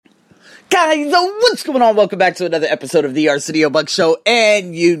Guys, what's going on? Welcome back to another episode of the Arsenio Buck Show.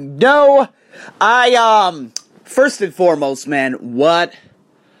 And first and foremost, man, what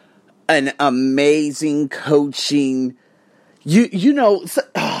an amazing coaching.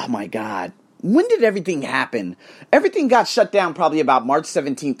 Oh my God. When did everything happen? Everything got shut down probably about March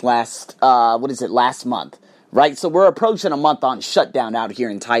 17th last month. Right, so we're approaching a month on shutdown out here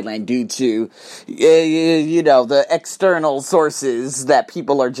in Thailand due to, the external sources that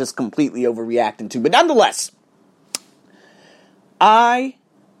people are just completely overreacting to. But nonetheless, I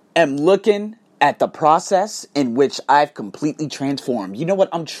am looking at the process in which I've completely transformed. You know what?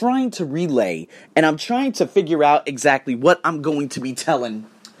 I'm trying to relay, and I'm trying to figure out exactly what I'm going to be telling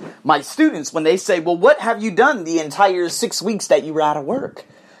my students when they say, well, what have you done the entire 6 weeks that you were out of work?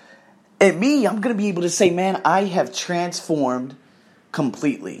 And me, I'm going to be able to say, man, I have transformed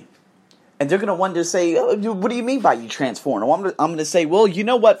completely. And they're going to wonder, say, oh, what do you mean by you transformed? Well, I'm going to say, well, you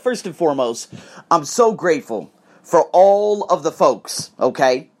know what? First and foremost, I'm so grateful for all of the folks,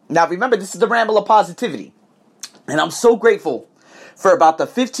 okay? Now, remember, this is the Ramble of Positivity. And I'm so grateful for about the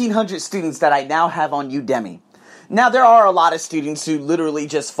 1,500 students that I now have on Udemy. Now, there are a lot of students who literally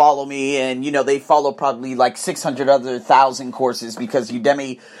just follow me and, they follow probably like 600 other 1,000 courses because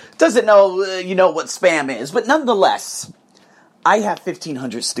Udemy doesn't know, what spam is. But nonetheless, I have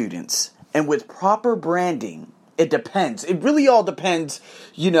 1,500 students. And with proper branding, it depends. It really all depends,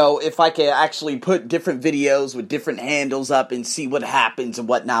 if I can actually put different videos with different handles up and see what happens and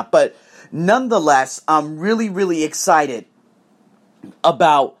whatnot. But nonetheless, I'm really, really excited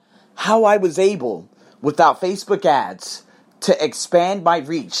about how I was able, without Facebook ads, to expand my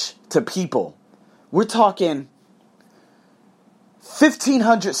reach to people. We're talking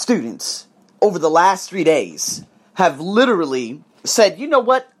 1,500 students over the last 3 days have literally said, you know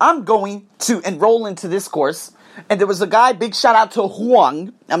what, I'm going to enroll into this course. And there was a guy, big shout out to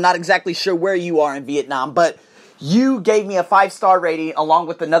Huang. I'm not exactly sure where you are in Vietnam, but you gave me a 5-star rating along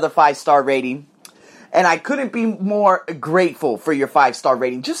with another 5-star rating. And I couldn't be more grateful for your 5-star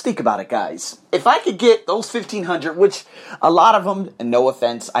rating. Just think about it, guys. If I could get those 1,500, which a lot of them, and no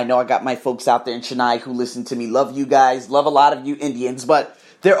offense, I know I got my folks out there in Chennai who listen to me. Love you guys. Love a lot of you Indians. But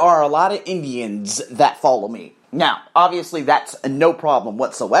there are a lot of Indians that follow me. Now, obviously, that's no problem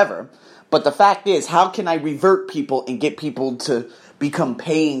whatsoever. But the fact is, how can I revert people and get people to become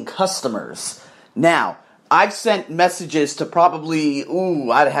paying customers? Now, I've sent messages to probably,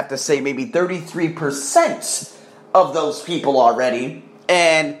 I'd have to say maybe 33% of those people already.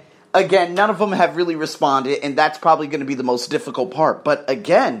 And again, none of them have really responded, and that's probably going to be the most difficult part. But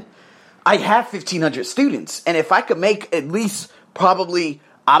again, I have 1,500 students, and if I could make at least probably,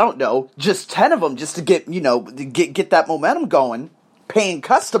 just 10 of them just to get, get that momentum going, paying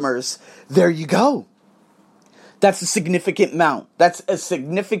customers, there you go. That's a significant amount. That's a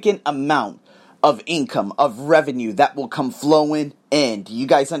significant amount of income, of revenue that will come flowing in. Do you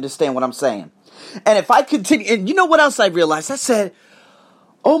guys understand what I'm saying? And if I continue, and you know what else I realized? I said,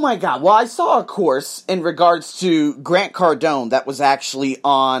 oh my God, well, I saw a course in regards to Grant Cardone that was actually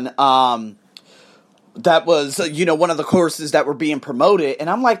on, one of the courses that were being promoted. And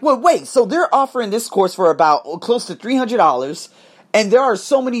I'm like, well, wait, so they're offering this course for about close to $300, and there are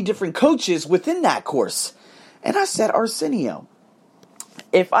so many different coaches within that course. And I said, Arsenio,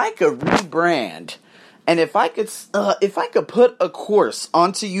 if I could rebrand, and if I could put a course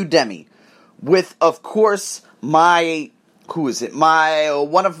onto Udemy with, of course, one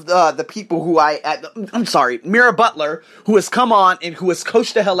of the people who Mira Butler, who has come on and who has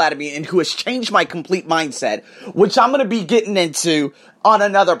coached the hell out of me and who has changed my complete mindset, which I'm going to be getting into on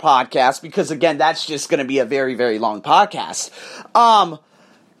another podcast because, again, that's just going to be a very, very long podcast.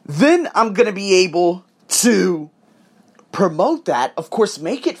 Then I'm going to be able to promote that, of course,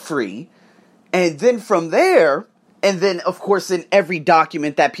 make it free, and then from there, and then, of course, in every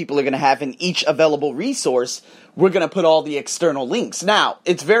document that people are going to have in each available resource, we're going to put all the external links. Now,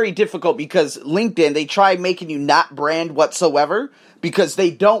 it's very difficult because LinkedIn, they try making you not brand whatsoever because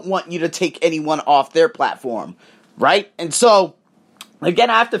they don't want you to take anyone off their platform, right? And so, again,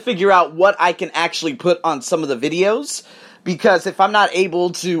 I have to figure out what I can actually put on some of the videos. Because if I'm not able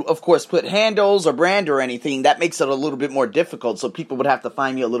to, of course, put handles or brand or anything, that makes it a little bit more difficult. So people would have to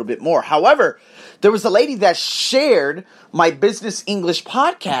find me a little bit more. However, there was a lady that shared my Business English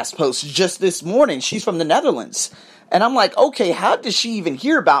podcast post just this morning. She's from the Netherlands. And I'm like, okay, how did she even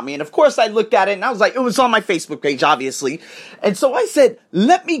hear about me? And of course I looked at it and I was like, it was on my Facebook page, obviously. And so I said,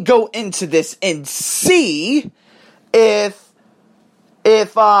 let me go into this and see if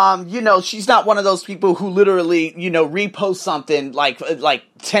she's not one of those people who literally, repost something like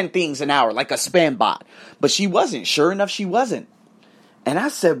 10 things an hour, like a spam bot. But she wasn't. Sure enough, she wasn't. And I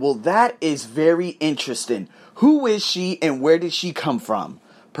said, well, that is very interesting. Who is she and where did she come from?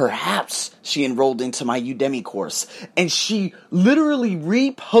 Perhaps she enrolled into my Udemy course. And she literally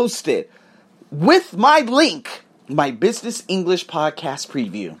reposted with my link my Business English podcast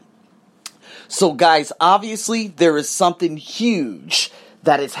preview. So guys, obviously there is something huge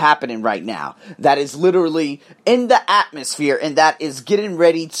that is happening right now. That is literally in the atmosphere and that is getting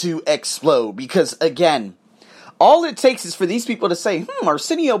ready to explode. Because again, all it takes is for these people to say,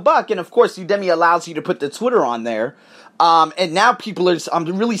 Arsenio Buck, and of course Udemy allows you to put the Twitter on there. And now I'm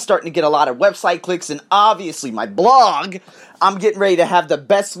really starting to get a lot of website clicks, and obviously my blog, I'm getting ready to have the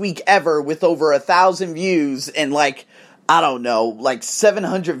best week ever with over 1,000 views and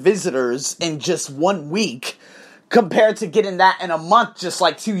 700 visitors in just 1 week compared to getting that in a month just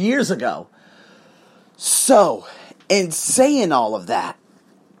like 2 years ago. So, in saying all of that,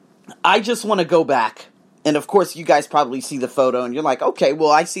 I just want to go back. And of course, you guys probably see the photo and you're like, okay,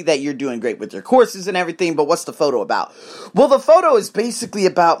 well, I see that you're doing great with your courses and everything, but what's the photo about? Well, the photo is basically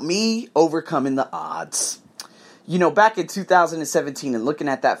about me overcoming the odds. You know, back in 2017 and looking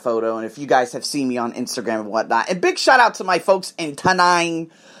at that photo, and if you guys have seen me on Instagram and whatnot, and big shout out to my folks in Taiwan,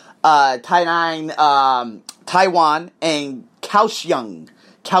 and Kaohsiung.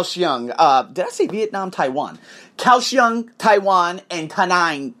 Did I say Vietnam, Taiwan? Kaohsiung, Taiwan, and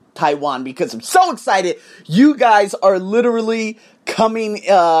Taiwan, because I'm so excited. You guys are literally coming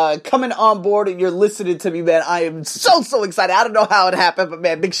on board and you're listening to me, man. I am so excited. I don't know how it happened, but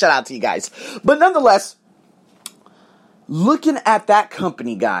man, big shout out to you guys. But nonetheless, looking at that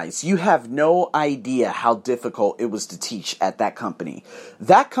company, guys, you have no idea how difficult it was to teach at that company.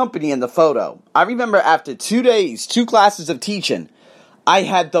 That company in the photo, I remember after 2 days, 2 classes of teaching, I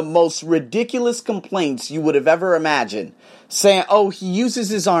had the most ridiculous complaints you would have ever imagined. Saying, oh, he uses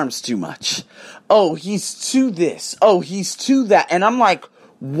his arms too much. Oh, he's too this. Oh, he's too that. And I'm like,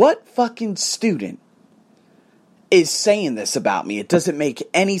 what fucking student is saying this about me? It doesn't make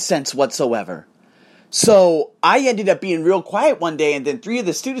any sense whatsoever. So I ended up being real quiet one day, and then 3 of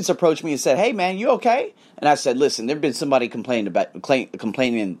the students approached me and said, hey, man, you okay? And I said, listen, there's been somebody complaining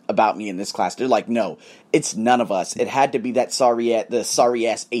about me in this class. They're like, no, it's none of us. It had to be that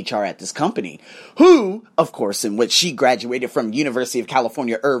sorry-ass HR at this company, who, of course, in which she graduated from University of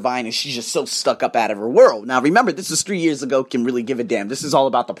California, Irvine, and she's just so stuck up out of her world. Now, remember, this is 3 years ago, can really give a damn. This is all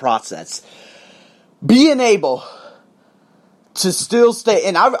about the process. Being able to still stay,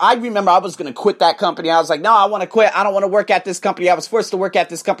 and I remember I was going to quit that company. I was like, no, I want to quit. I don't want to work at this company. I was forced to work at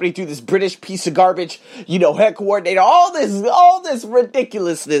this company through this British piece of garbage, head coordinator, all this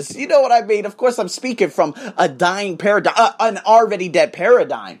ridiculousness. You know what I mean? Of course, I'm speaking from a dying paradigm, an already dead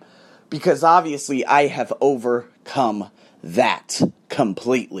paradigm, because obviously I have overcome that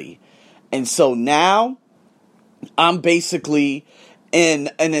completely. And so now I'm basically in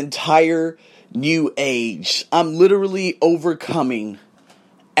an entire new age. I'm literally overcoming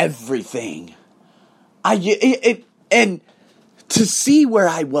everything. And to see where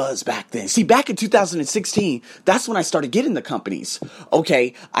I was back then. See, back in 2016, that's when I started getting the companies.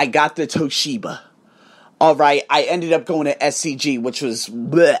 Okay, I got the Toshiba. All right, I ended up going to SCG, which was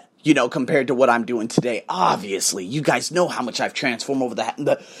bleh, compared to what I'm doing today. Obviously, you guys know how much I've transformed over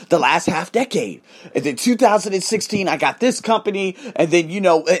the last half decade. And then 2016, I got this company, and then,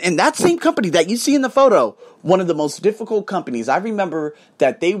 and that same company that you see in the photo, one of the most difficult companies. I remember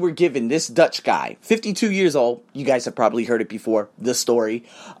that they were given this Dutch guy, 52 years old. You guys have probably heard it before, the story.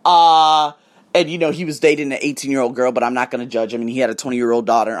 And, he was dating an 18-year-old girl, but I'm not going to judge him. And he had a 20-year-old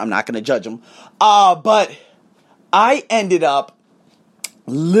daughter. I'm not going to judge him. But I ended up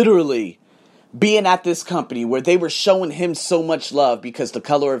literally being at this company where they were showing him so much love because the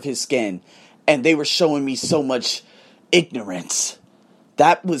color of his skin, and they were showing me so much ignorance.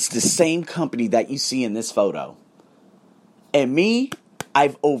 That was the same company that you see in this photo. And me,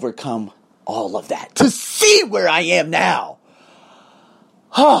 I've overcome all of that to see where I am now.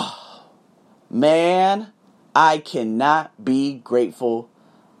 Man, I cannot be grateful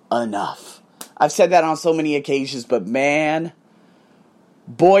enough. I've said that on so many occasions, but man,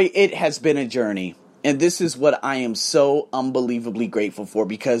 boy, it has been a journey. And this is what I am so unbelievably grateful for,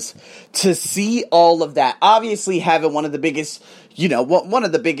 because to see all of that, obviously having one of the biggest,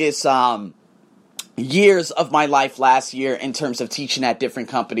 years of my life last year in terms of teaching at different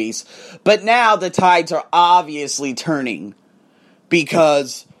companies. But now the tides are obviously turning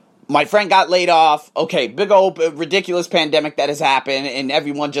because my friend got laid off. Okay, big old ridiculous pandemic that has happened, and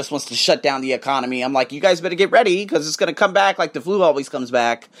everyone just wants to shut down the economy. I'm like, you guys better get ready because it's going to come back like the flu always comes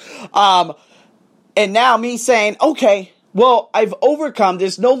back. And now me saying, okay, well, I've overcome.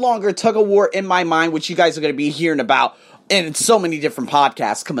 There's no longer tug of war in my mind, which you guys are going to be hearing about and so many different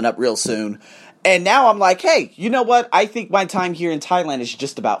podcasts coming up real soon. And now I'm like, hey, you know what? I think my time here in Thailand is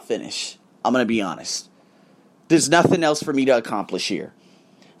just about finished. I'm going to be honest. There's nothing else for me to accomplish here.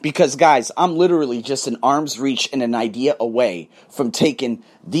 Because, guys, I'm literally just an arm's reach and an idea away from taking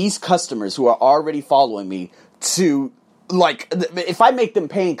these customers who are already following me to, like, if I make them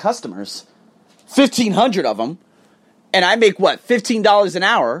paying customers, 1,500 of them, and I make, what, $15 an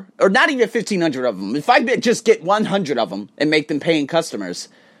hour, or not even 1,500 of them. If I just get 100 of them and make them paying customers,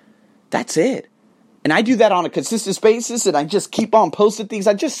 that's it. And I do that on a consistent basis, and I just keep on posting things.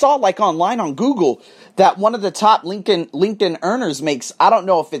 I just saw, like, online on Google that one of the top LinkedIn earners makes, I don't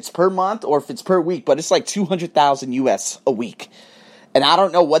know if it's per month or if it's per week, but it's like $200,000 US a week. And I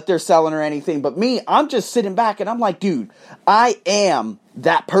don't know what they're selling or anything, but me, I'm just sitting back, and I'm like, dude, I am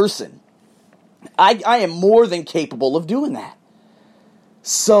that person. I am more than capable of doing that.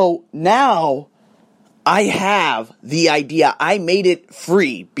 So now I have the idea. I made it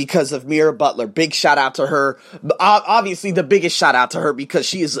free because of Mira Butler. Big shout out to her. Obviously, the biggest shout out to her because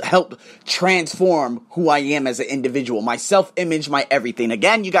she has helped transform who I am as an individual. My self-image, my everything.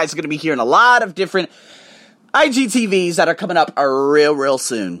 Again, you guys are going to be hearing a lot of different IGTVs that are coming up real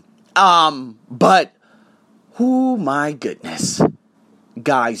soon. But, oh my goodness.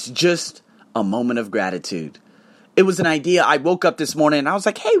 Guys, just a moment of gratitude. It was an idea. I woke up this morning and I was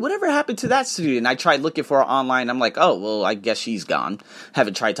like, hey, whatever happened to that student? I tried looking for her online. I'm like, oh, well, I guess she's gone.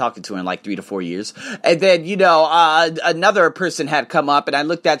 Haven't tried talking to her in like 3 to 4 years. And then, another person had come up and I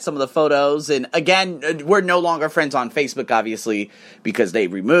looked at some of the photos. And again, we're no longer friends on Facebook, obviously, because they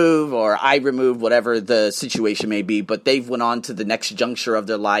remove or I remove, whatever the situation may be. But they've went on to the next juncture of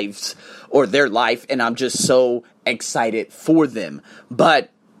their lives or their life. And I'm just so excited for them. But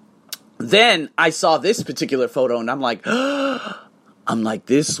then I saw this particular photo and I'm like,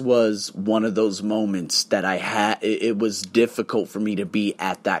 this was one of those moments that I had. It was difficult for me to be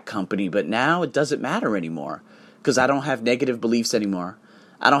at that company, but now it doesn't matter anymore because I don't have negative beliefs anymore.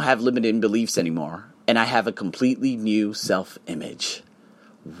 I don't have limited beliefs anymore. And I have a completely new self-image.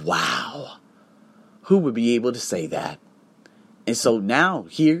 Wow. Who would be able to say that? And so now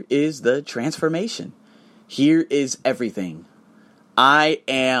here is the transformation. Here is everything. I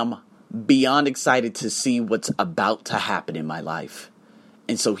am beyond excited to see what's about to happen in my life.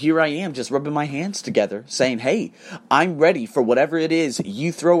 And so here I am just rubbing my hands together saying, hey, I'm ready for whatever it is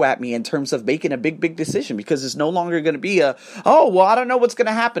you throw at me in terms of making a big decision, because it's no longer going to be I don't know what's going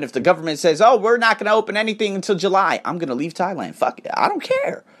to happen if the government says, we're not going to open anything until July. I'm going to leave Thailand. Fuck it. I don't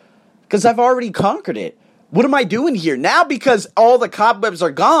care because I've already conquered it. What am I doing here? Now, because all the cobwebs are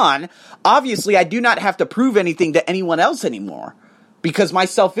gone, obviously I do not have to prove anything to anyone else anymore. Because my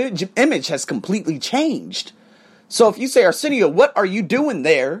self-image has completely changed. So if you say, Arsenio, what are you doing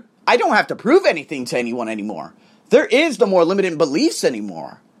there? I don't have to prove anything to anyone anymore. There is no more limited beliefs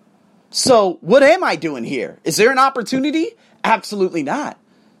anymore. So what am I doing here? Is there an opportunity? Absolutely not.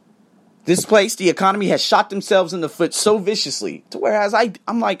 This place, the economy has shot themselves in the foot so viciously. To whereas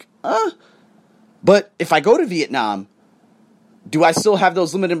I'm like, But if I go to Vietnam, do I still have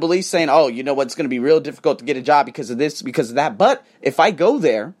those limited beliefs saying, it's going to be real difficult to get a job because of this, because of that? But if I go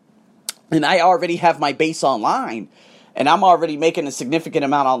there and I already have my base online and I'm already making a significant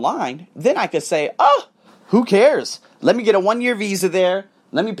amount online, then I could say, who cares? Let me get a 1-year visa there.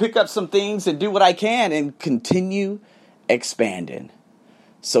 Let me pick up some things and do what I can and continue expanding.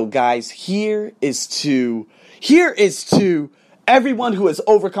 So guys, here is to everyone who has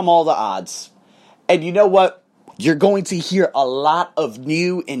overcome all the odds. And you know what? You're going to hear a lot of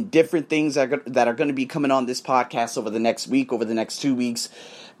new and different things that are going to be coming on this podcast over the next week, over the next 2 weeks.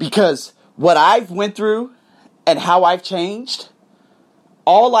 Because what I've went through and how I've changed,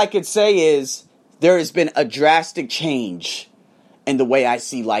 all I could say is there has been a drastic change in the way I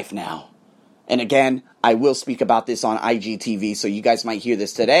see life now. And again, I will speak about this on IGTV, so you guys might hear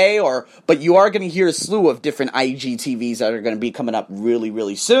this today, but you are going to hear a slew of different IGTVs that are going to be coming up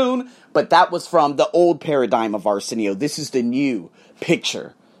really soon. But that was from the old paradigm of Arsenio. This is the new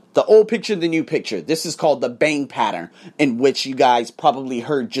picture. The old picture, the new picture. This is called the bang pattern, in which you guys probably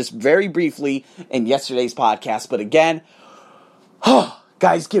heard just very briefly in yesterday's podcast. But again,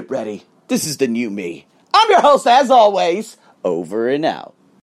 guys, get ready. This is the new me. I'm your host, as always. Over and out.